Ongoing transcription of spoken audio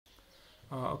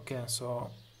Okay, so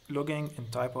logging in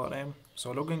TypeORM.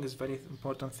 So logging is very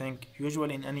important thing.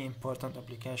 Usually in any important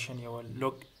application, you will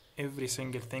log every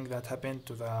single thing that happened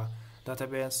to the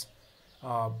database,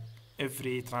 uh,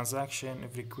 every transaction,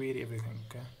 every query, everything.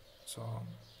 Okay, so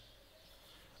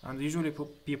and usually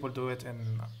people do it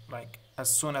in like as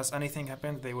soon as anything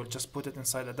happens, they will just put it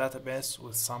inside a database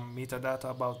with some metadata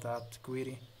about that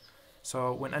query.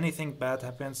 So when anything bad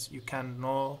happens, you can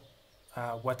know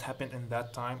what happened in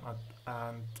that time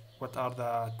and what are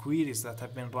the queries that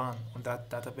have been run on that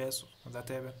database, on that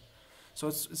table. So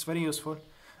it's very useful.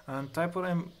 And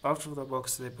TypeORM out of the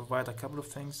box, they provide a couple of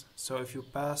things. So if you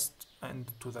passed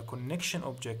into the connection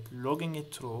object, logging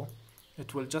it through,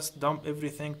 it will just dump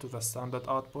everything to the standard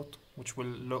output, which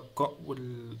will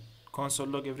console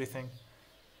log everything.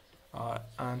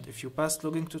 And if you pass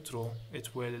logging to true,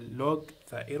 it will log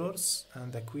the errors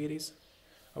and the queries.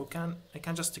 I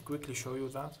can just quickly show you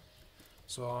that.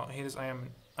 So here is I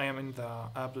am in the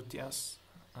app.ts,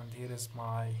 and here is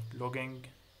my logging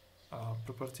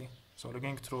property. So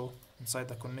logging true inside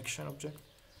the connection object.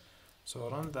 So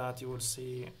run that, you will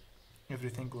see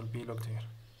everything will be logged here.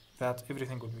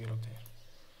 Everything will be logged here.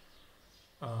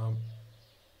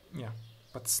 Yeah,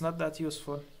 but it's not that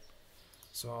useful.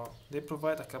 So they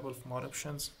provide a couple of more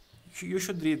options. You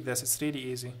should read this, it's really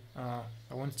easy. I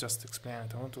won't just explain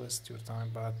it, I won't waste your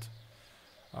time, but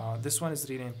this one is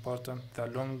really important, the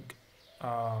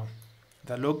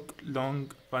log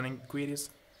long running queries.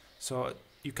 So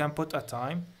you can put a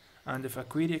time, and if a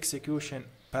query execution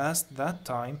past that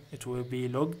time, it will be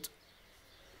logged.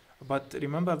 But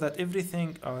remember that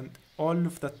everything and all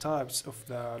of the types of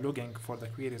the logging for the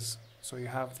queries. So you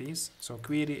have these, so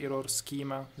query, error,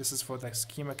 schema, this is for the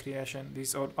schema creation.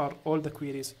 These are all the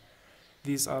queries.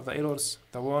 These are the errors,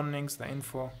 the warnings, the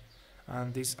info,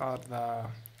 and these are the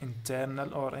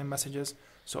internal ORM messages.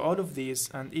 So all of these,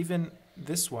 and even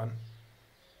this one,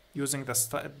 using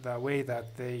the way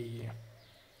that they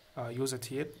use it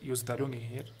here, use the logging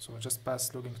here, so just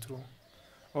pass logging through.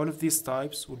 All of these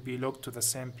types will be logged to the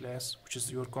same place, which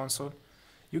is your console.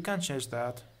 You can change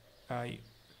that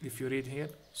if you read here.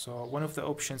 So one of the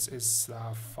options is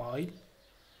file,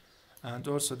 and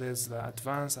also there's the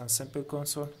advanced and simple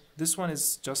console. This one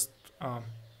is just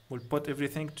will put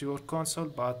everything to your console,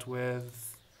 but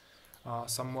with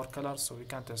some more colors, so we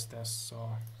can test this.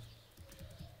 So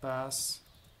pass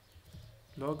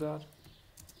logger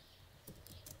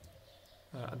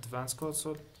advanced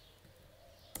console.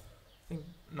 I think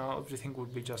now everything will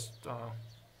be just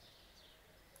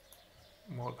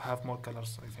have more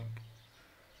colors, I think.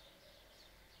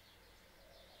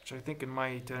 Which I think in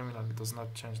my terminal it does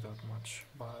not change that much,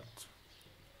 but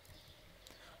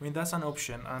I mean that's an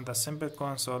option. And the simple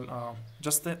console,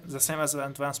 just the same as the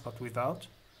advanced, but without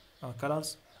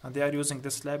colors. And they are using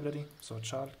this library, so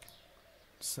Chalk.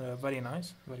 It's very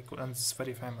nice, very cool, and it's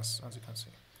very famous, as you can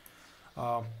see.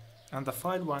 And the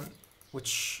file one,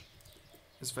 which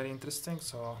is very interesting,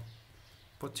 so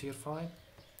put here file.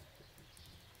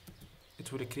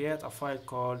 It will create a file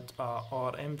called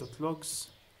orm.logs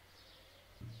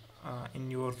in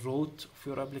your root of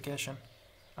your application,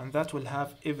 and that will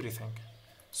have everything.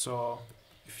 So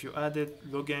if you added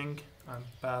logging and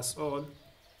pass all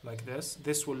like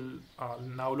this will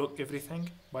now log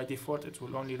everything. By default it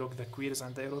will only log the queries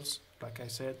and the errors, like I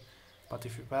said, but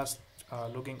if you pass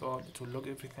logging all, it will log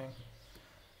everything.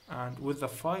 And with the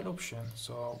file option,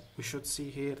 so we should see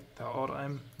here the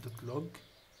orm.log,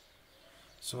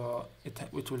 so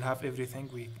it will have everything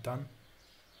we've done.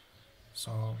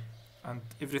 So, and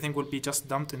everything will be just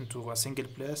dumped into a single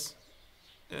place.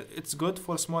 It's good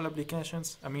for small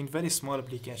applications, I mean very small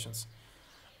applications.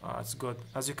 It's good.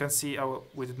 As you can see,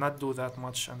 we did not do that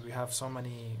much, and we have so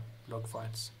many log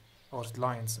files or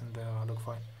lines in the log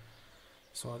file.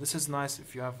 So this is nice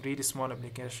if you have really small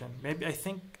application. Maybe I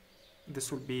think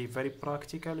this will be very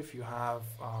practical if you have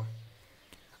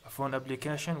a phone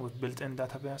application with built-in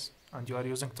database and you are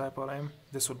using TypeORM.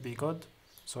 This would be good.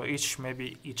 So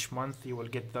maybe each month you will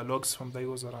get the logs from the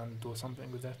user and do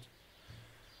something with it.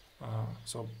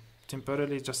 So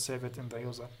temporarily just save it in the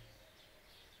user.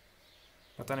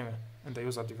 But anyway, in the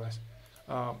user device.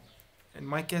 In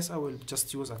my case, I will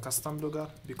just use a custom logger,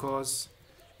 because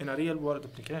in a real world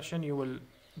application, you will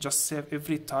just save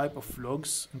every type of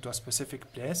logs into a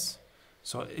specific place.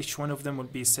 So each one of them will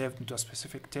be saved into a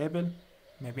specific table,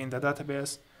 maybe in the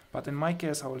database. But in my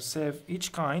case, I will save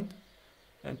each kind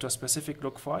into a specific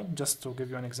log file, just to give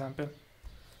you an example.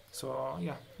 So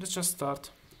yeah, let's just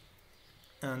start.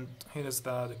 And here is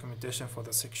the documentation for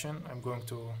the section. I'm going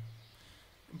to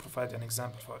provide an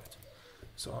example for it.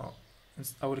 So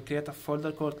I will create a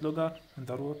folder called logger in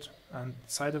the root, and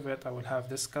inside of it I will have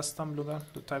this custom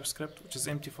logger.TypeScript, which is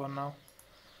empty for now.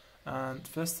 And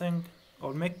first thing,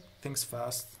 I'll make things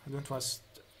fast. I don't want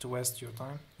to waste your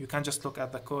time. You can just look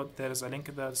at the code. There is a link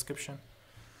in the description.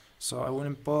 So I will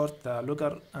import the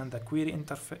logger and the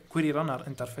query runner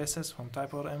interfaces from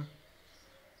TypeORM,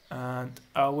 and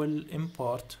I will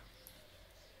import.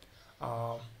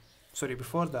 Sorry,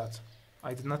 before that,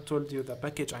 I did not told you the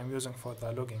package I'm using for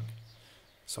the logging.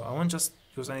 So I won't just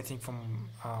use anything from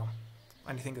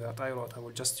anything that I wrote. I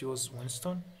will just use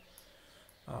Winston.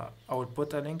 I will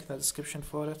put a link in the description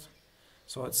for it.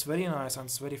 So it's very nice and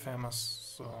it's very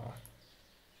famous.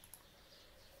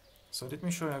 So let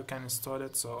me show you how you can install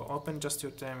it. So open just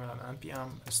your terminal and npm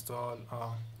install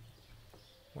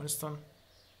Winston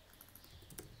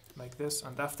like this.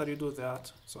 And after you do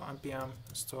that, so npm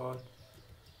install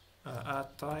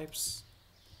add types,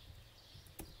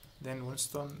 then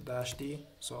winston-d.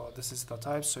 So this is the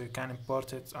type, so you can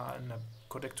import it in a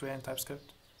correct way in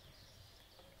TypeScript.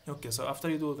 Okay, so after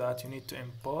you do that, you need to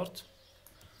import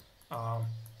a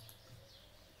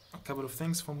couple of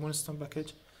things from Winston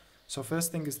package. So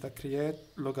first thing is the create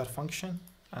logger function,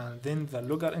 and then the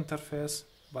logger interface.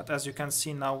 But as you can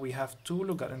see now, we have two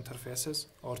logger interfaces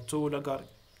or two logger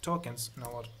tokens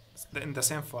in the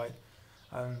same file,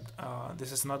 and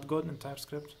this is not good in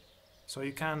TypeScript. So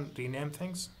you can rename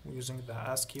things using the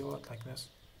as keyword like this.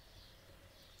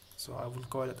 So I will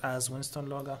call it as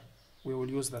winston-logger. We will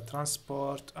use the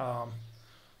transport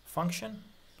function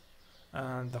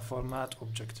and the format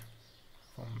object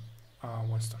from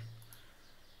Winston.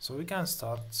 So we can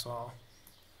start. So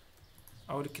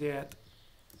I will create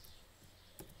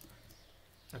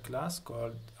a class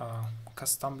called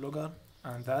custom logger,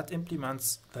 and that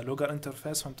implements the logger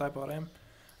interface from TypeORM.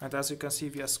 And as you can see,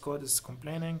 VS Code is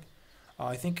complaining.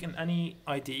 I think in any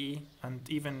IDE and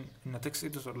even in a text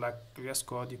editor like VS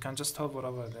Code, you can just hover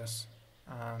over this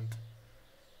and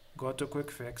go to quick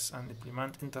fix and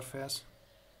implement interface.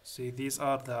 See, these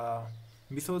are the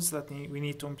methods that we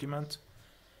need to implement.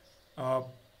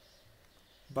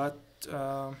 But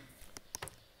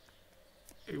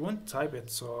you won't type it,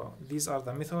 so these are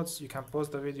the methods. You can pause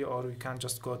the video or you can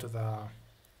just go to the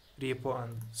repo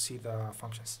and see the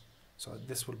functions. So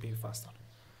this will be faster.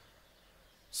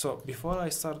 So before I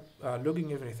start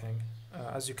logging everything,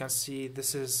 as you can see,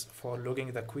 this is for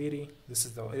logging the query. This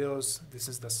is the errors. This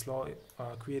is the slow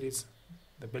queries,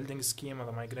 the building schema,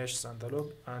 the migrations, and the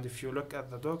log. And if you look at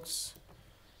the docs,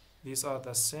 these are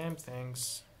the same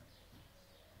things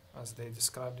as they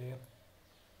described here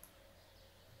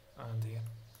and here,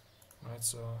 right?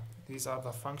 So these are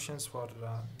the functions for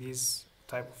these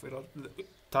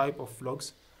type of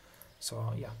logs.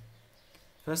 So yeah,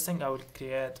 first thing I will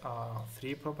create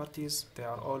 3 properties. They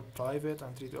are all private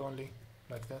and read only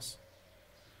like this.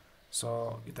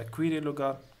 So the query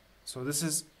logger. So this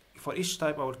is for each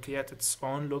type. I will create its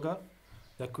own logger.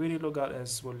 The query logger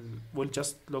will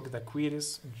just log the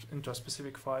queries into a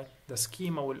specific file. The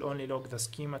schema will only log the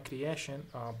schema creation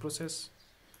process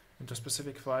into a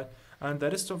specific file, and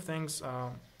the rest of things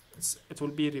it will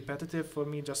be repetitive for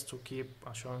me just to keep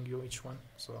showing you each one.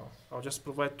 So I'll just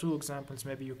provide 2 examples.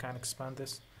 Maybe you can expand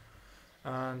this.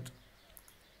 And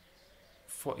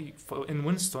for in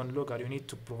winston-logger, you need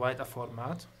to provide a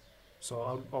format.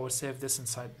 So I will save this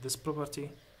inside this property,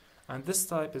 and this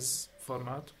type is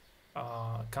format.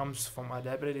 Comes from a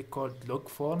library called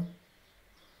logform,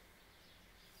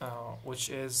 which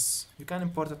is, you can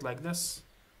import it like this,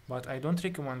 but I don't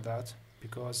recommend that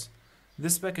because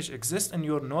this package exists in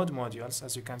your node modules,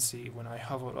 as you can see when I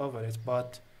hover over it,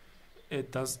 but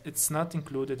it's not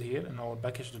included here in our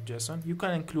package.json. You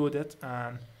can include it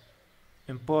and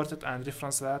import it and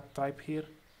reference that type here,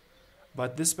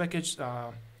 but this package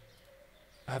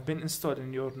have been installed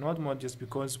in your node modules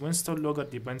because winston-logger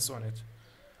depends on it.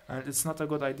 And it's not a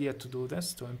good idea to do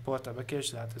this, to import a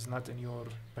package that is not in your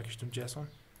package.json.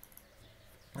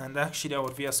 And actually our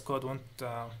VS Code won't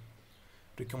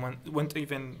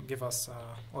even give us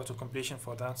auto completion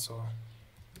for that, so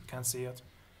you can't see it.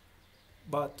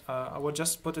 But I will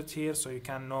just put it here so you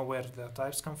can know where the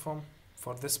types come from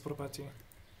for this property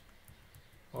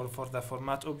or for the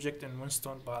format object in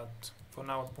Winston. But for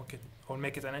now I'll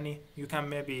make it an any. You can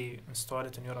maybe install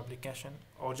it in your application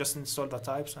or just install the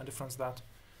types and reference that.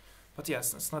 But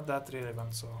yes, it's not that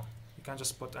relevant, so you can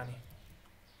just put any.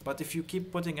 But if you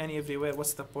keep putting any everywhere,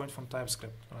 what's the point from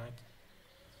TypeScript, right?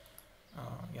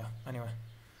 Yeah, anyway.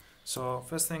 So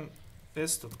first thing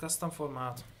is to custom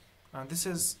format. And this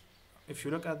is, if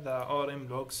you look at the ORM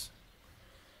logs,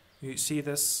 you see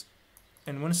this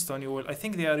in Winston. I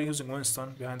think they are using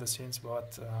Winston behind the scenes,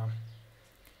 but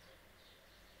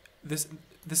this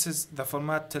this is the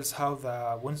format tells how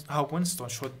how Winston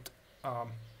should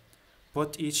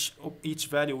put each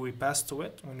value we pass to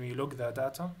it when we log the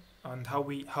data, and how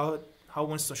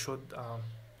Winston should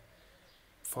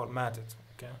format it.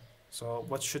 Okay, so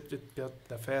what should it be?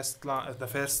 The first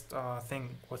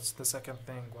thing. What's the second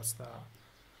thing?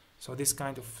 So this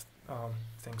kind of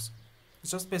things.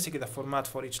 It's just basically the format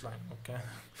for each line. Okay,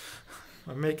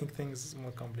 I'm making things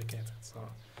more complicated. So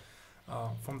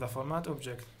from the format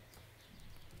object,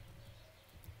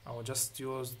 I will just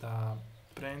use the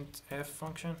printf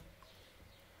function,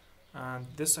 and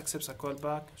this accepts a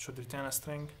callback, should return a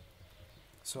string.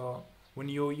 So when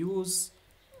you use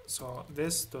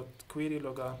this dot query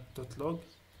logger dot log,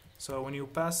 so when you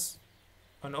pass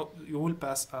you will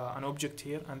pass an object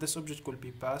here, and this object will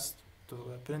be passed to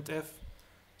printf.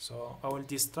 So I will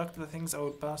destruct the things I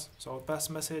will pass. So I will pass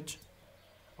message,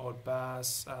 I will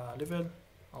pass a level,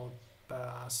 I will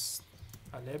pass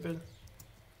a label,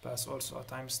 pass also a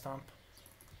timestamp.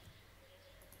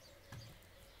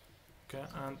 Okay,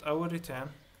 and I will return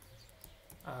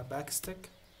a backstick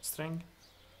string.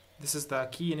 This is the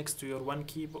key next to your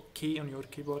key on your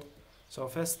keyboard. So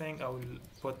first thing, I will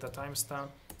put the timestamp.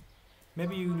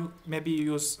 Maybe you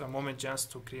use a Node.js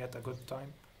to create a good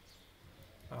time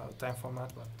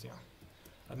format, but yeah.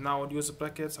 And now I'll use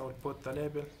brackets. I will put the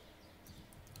label.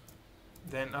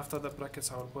 Then after the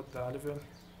brackets, I will put the level.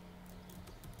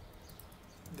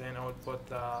 Then I will put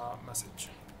the message.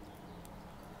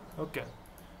 Okay.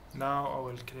 Now I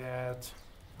will create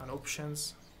an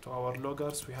options to our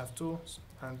loggers. We have two,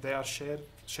 and they are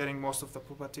sharing most of the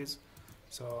properties.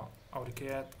 So I will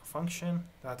create a function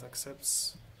that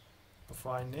accepts a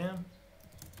file name,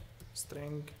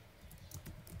 string,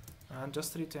 and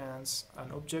just returns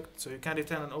an object. So you can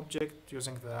return an object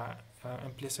using the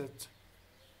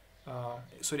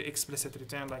explicit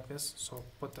return like this. So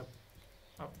put a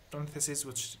parenthesis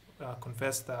which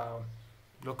converts the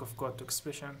block of code to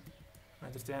expression,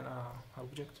 and return an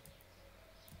object.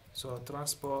 So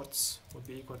transports will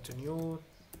be equal to new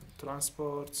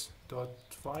transports dot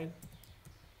file.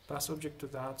 Pass object to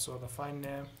that. So the file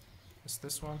name is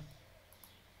this one.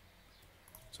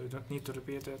 So you don't need to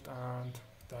repeat it, and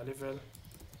the level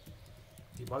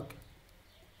debug,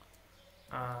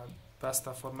 and pass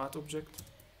the format object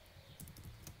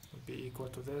will be equal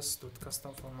to this dot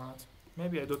custom format.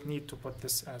 Maybe I don't need to put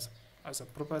this as a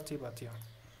property, but yeah.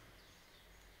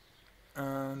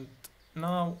 And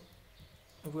now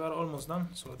we are almost done.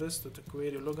 So this dot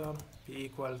query logger be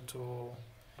equal to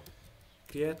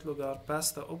create logger,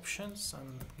 pass the options,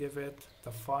 and give it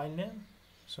the file name.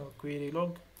 So query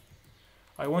log.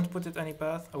 I won't put it any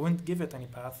path. I won't give it any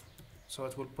path. So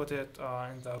it will put it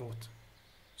in the root.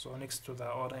 So next to the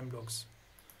ORM logs.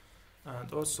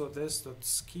 And also this dot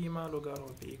schema logger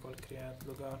will be equal create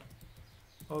logger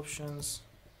options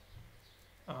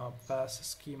pass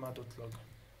schema dot log,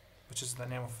 which is the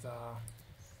name of the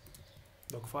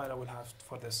log file I will have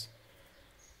for this.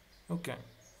 Okay,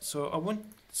 so I won't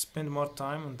spend more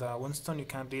time on the Winston. You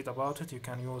can read about it. You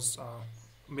can use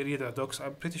read the docs.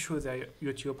 I'm pretty sure that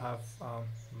YouTube have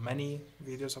many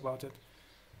videos about it.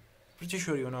 Pretty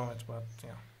sure you know it, but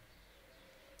yeah.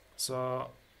 So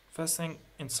first thing,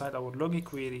 inside our log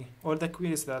query, all the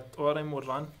queries that ORM will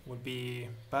run will be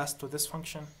passed to this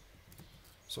function.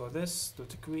 So this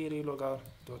dot query logger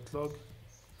dot log,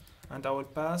 and I will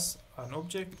pass an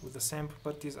object with the same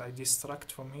properties I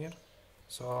destruct from here.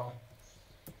 So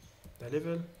the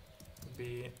level will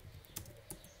be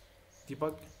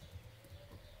debug,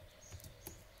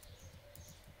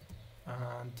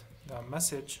 and the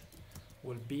message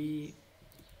will be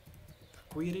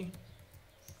the query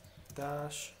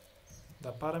dash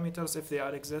the parameters if they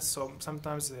are exist. So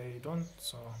sometimes they don't.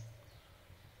 So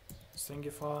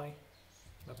stringify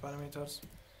the parameters.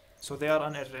 So they are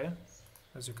an array,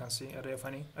 as you can see,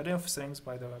 array of strings,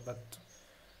 by the way, but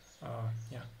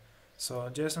yeah. So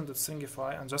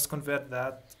JSON.stringify, and just convert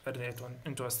that array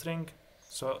into a string.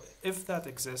 So if that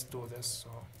exists, do this. So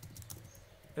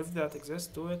if that exists,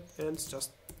 do it. Else,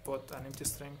 just put an empty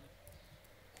string.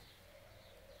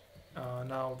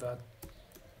 Now that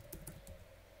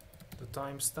the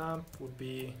timestamp would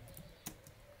be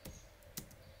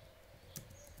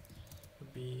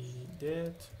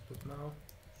date now,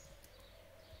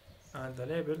 and the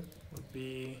label would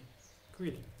be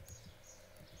query.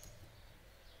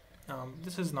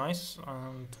 This is nice,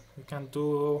 and we can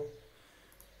do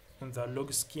in the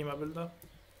log schema builder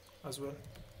as well.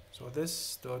 So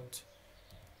this dot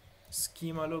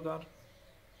schema logger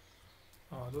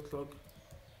dot log,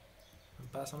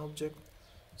 and pass an object.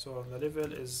 So the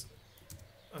level is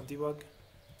a debug,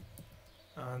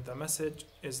 and the message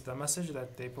is the message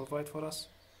that they provide for us.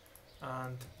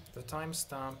 and the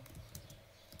timestamp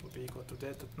will be equal to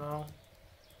date.now,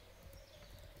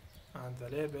 and the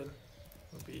label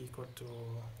will be equal to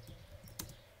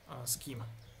schema.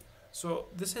 So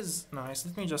this is nice.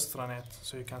 Let me just run it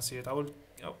so you can see it. I'll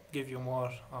give you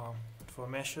more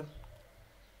information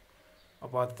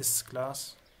about this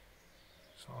class.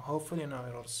 So hopefully no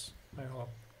errors, I hope.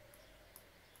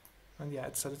 And yeah,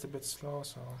 it's a little bit slow,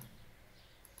 so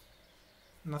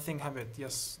nothing happened.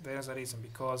 Yes, there is a reason,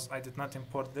 because I did not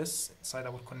import this inside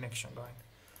our connection, right?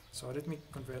 So let me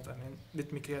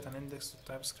create an index to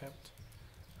TypeScript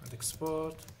and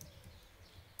export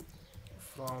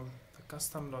from the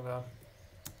custom logger,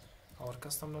 our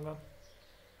custom logger,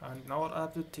 and in our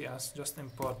app.ts just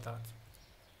import that.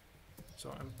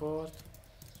 So import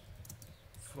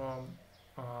from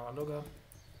logger,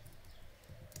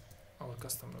 our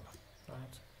custom logger,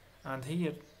 right? And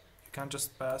here you can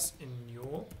just pass in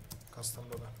new custom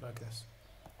logger like this.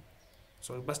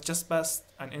 So just pass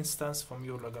an instance from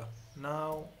your logger.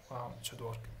 Now it should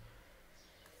work.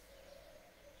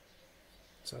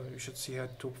 So you should see here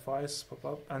two files pop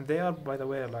up, and they are, by the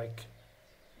way, like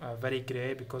very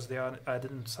gray because they are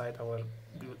added inside our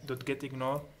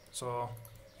 .getignore. So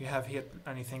you have here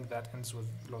anything that ends with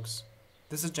logs.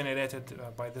 This is generated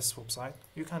by this website.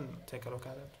 You can take a look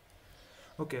at it.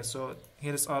 Okay, so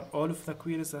here are all of the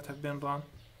queries that have been run.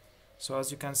 So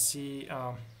as you can see,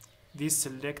 these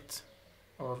select,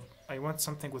 or I want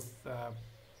something with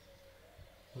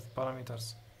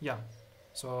parameters. Yeah.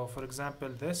 So for example,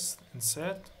 this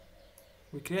insert.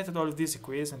 We created all of these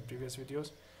queries in previous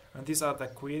videos, and these are the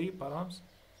query params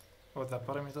or the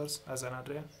parameters as an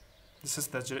array. This is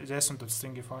the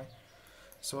JSON.stringify.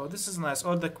 So this is nice.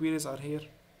 All the queries are here,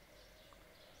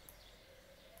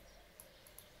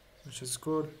 which is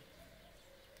cool.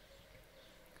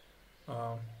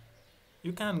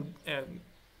 You can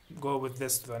go with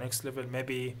this to the next level.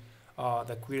 Maybe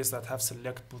the queries that have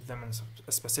select, put them in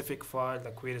a specific file. The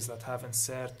queries that have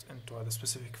insert into the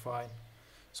specific file.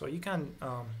 So you can,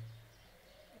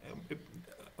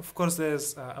 of course,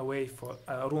 there's a way for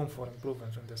room for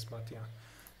improvement on this, but yeah,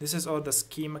 this is all the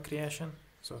schema creation.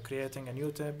 So creating a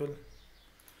new table,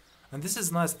 and this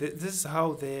is nice. This is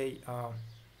how they.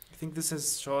 I think this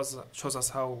is shows us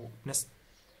how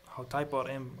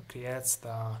TypeORM creates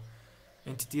the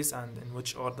entities and in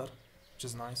which order, which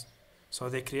is nice. So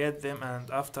they create them, and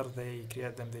after they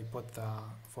create them, they put the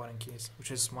foreign keys,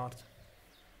 which is smart.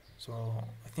 So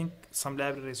I think some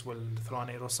libraries will throw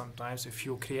an error sometimes if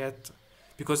you create,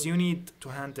 because you need to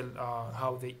handle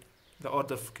how the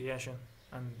order of creation,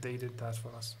 and they did that for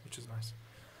us, which is nice.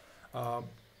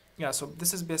 Yeah, so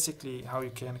this is basically how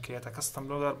you can create a custom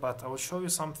logger, but I will show you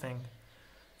something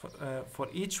for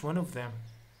each one of them.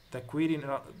 The query,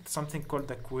 something called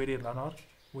the query runner,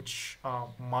 which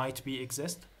might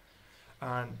exist,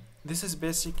 and this is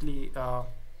basically a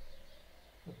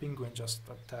penguin just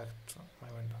attacked my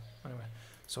window. Anyway,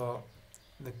 so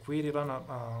the query runner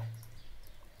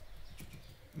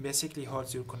basically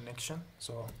holds your connection.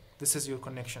 So this is your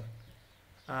connection,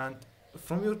 and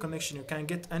from your connection you can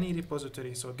get any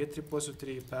repository. So get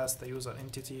repository, pass the user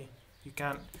entity. You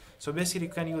can, so basically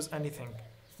you can use anything.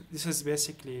 This is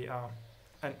basically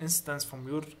an instance from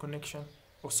your connection.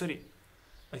 Oh sorry,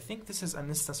 I think this is an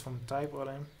instance from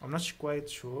TypeORM. I'm not quite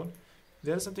sure.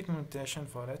 There's a documentation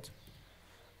for it.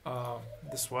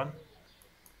 This one,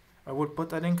 I will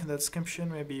put a link in the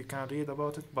description. Maybe you can read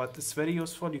about it, but it's very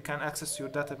useful. You can access your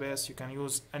database. You can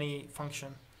use any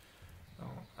function.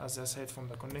 As I said, from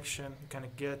the connection, you can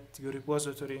get your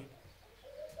repository,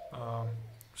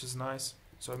 which is nice.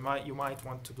 So you might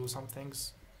want to do some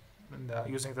things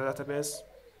using the database.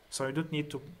 So you don't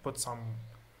need to put some.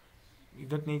 You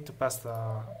don't need to pass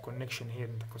the connection here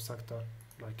in the constructor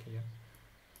like here.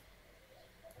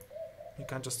 You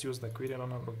can just use the query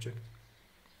runner object.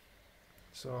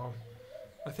 So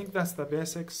I think that's the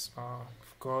basics.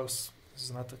 Of course, this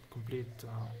is not a complete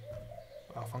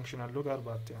functional logger,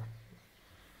 but yeah,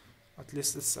 at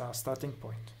least it's a starting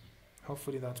point.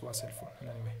 Hopefully that was helpful in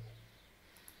any way.